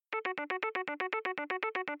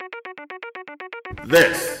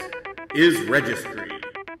This is Registry,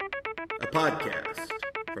 a podcast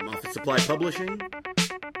from Office Supply Publishing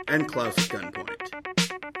and Klaus at Gunpoint.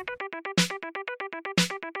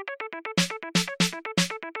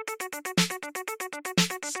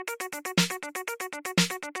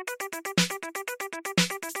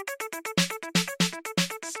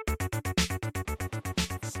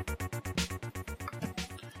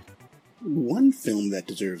 One film that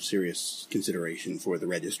deserves serious consideration for the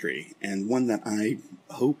Registry, and one that I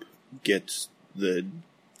hope gets the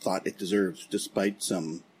thought it deserves despite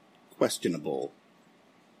some questionable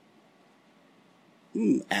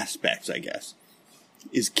aspects, I guess,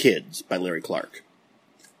 is Kids by Larry Clark.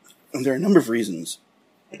 And there are a number of reasons.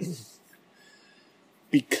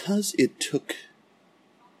 Because it took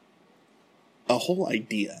a whole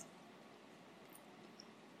idea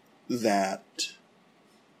that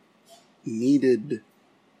needed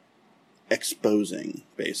exposing,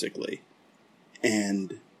 basically,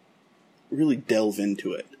 and really delve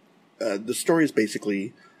into it. The story is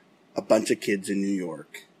basically a bunch of kids in New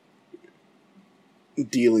York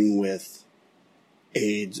dealing with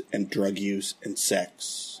AIDS and drug use and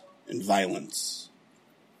sex and violence.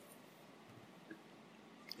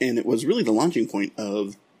 And it was really the launching point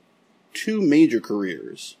of two major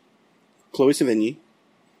careers. Chloe Sevigny,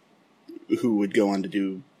 who would go on to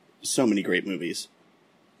do so many great movies,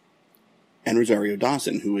 and Rosario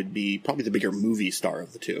Dawson, who would be probably the bigger movie star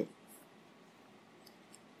of the two.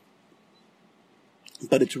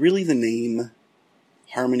 But it's really the name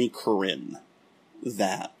Harmony Korine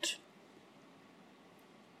that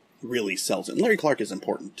really sells it. And Larry Clark is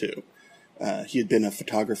important, too. He had been a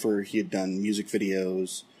photographer. He had done music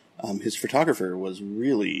videos. His photographer was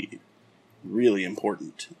really, really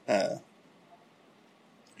important.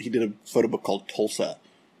 He did a photo book called Tulsa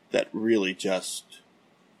that really just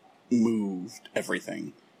moved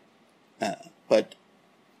everything. But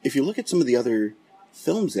if you look at some of the other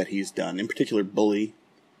films that he's done, in particular Bully,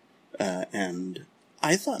 and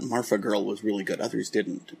I thought Marfa Girl was really good, others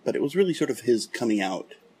didn't, but it was really sort of his coming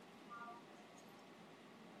out.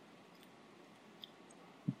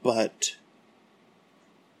 But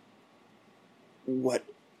what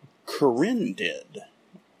Korine did,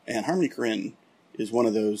 and Harmony Korine is one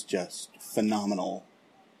of those just phenomenal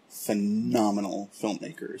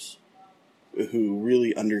filmmakers who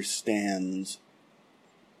really understands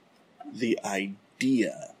the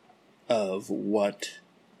idea of what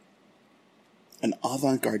an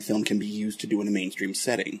avant-garde film can be used to do in a mainstream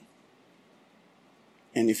setting.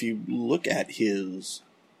 And if you look at his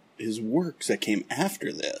works that came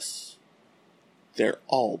after this, they're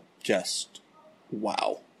all just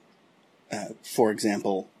wow. For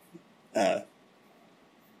example,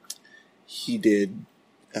 he did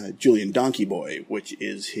Julian Donkey Boy, which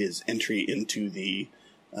is his entry into the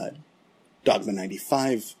Dogma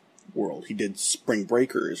 95 world. He did Spring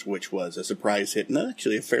Breakers, which was a surprise hit, and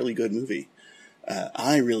actually a fairly good movie.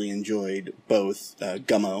 I really enjoyed both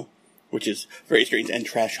Gummo, which is very strange, and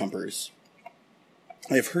Trash Humpers.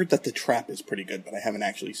 I've heard that The Trap is pretty good, but I haven't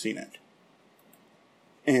actually seen it.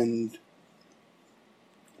 And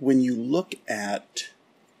when you look at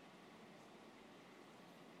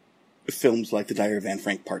films like The Diary of Anne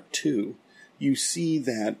Frank Part 2, you see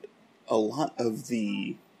that a lot of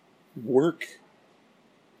the work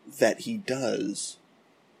that he does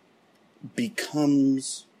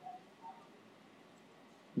becomes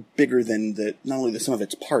bigger than not only the sum of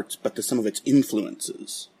its parts, but the sum of its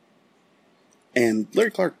influences. And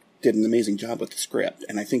Larry Clark did an amazing job with the script,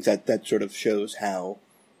 and I think that sort of shows how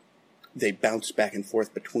they bounce back and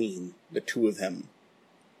forth between the two of them.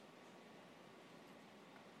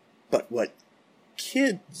 But what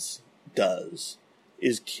Kids does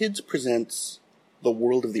is Kids presents the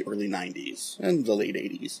world of the early 90s and the late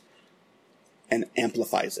 80s and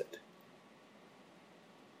amplifies it.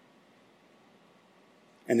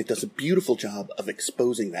 And it does a beautiful job of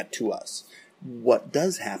exposing that to us. What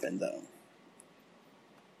does happen, though,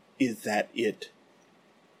 is that it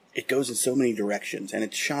goes in so many directions, and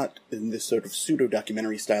it's shot in this sort of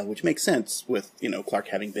pseudo-documentary style, which makes sense with, Clark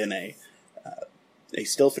having been a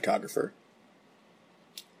still photographer.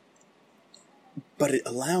 But it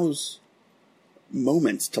allows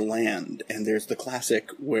moments to land, and there's the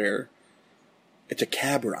classic where it's a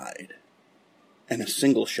cab ride and a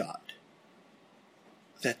single shot.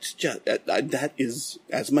 That's just, that is,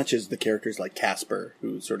 as much as the characters like Casper,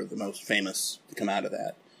 who's sort of the most famous to come out of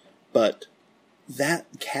that, but that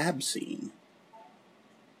cab scene,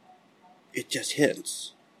 it just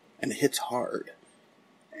hits, and it hits hard.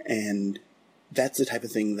 And that's the type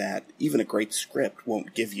of thing that even a great script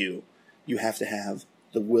won't give you. You have to have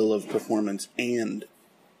the will of performance and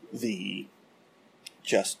the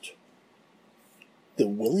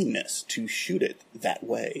willingness to shoot it that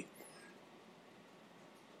way.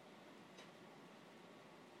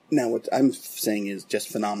 Now, what I'm saying is just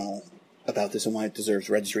phenomenal about this and why it deserves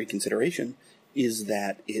registry consideration is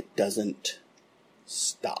that it doesn't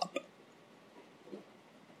stop.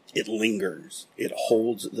 It lingers. It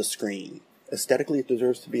holds the screen. Aesthetically, it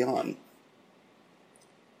deserves to be on.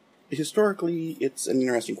 Historically, it's an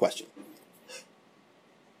interesting question.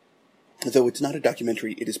 Though it's not a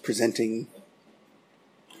documentary, it is presenting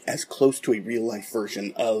as close to a real-life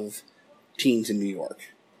version of teens in New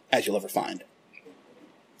York as you'll ever find.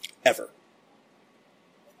 Ever.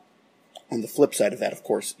 On the flip side of that, of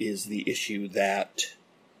course, is the issue that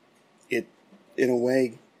it, in a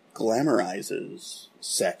way, glamorizes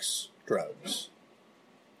sex, drugs,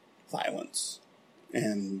 violence.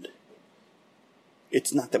 And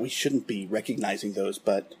it's not that we shouldn't be recognizing those,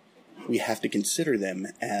 but we have to consider them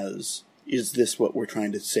as, is this what we're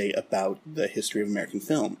trying to say about the history of American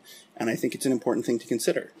film? And I think it's an important thing to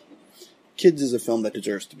consider. Kids is a film that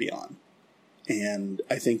deserves to be on. And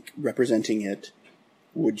I think representing it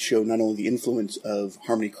would show not only the influence of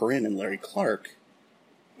Harmony Korine and Larry Clark,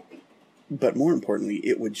 but more importantly,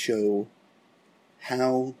 it would show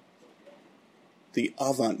how the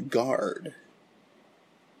avant-garde,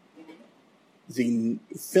 the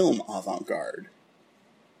film avant-garde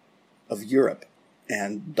of Europe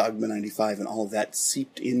and Dogma 95 and all of that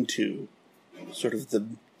seeped into sort of the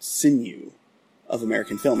sinew of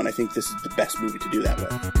American film, and I think this is the best movie to do that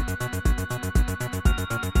with.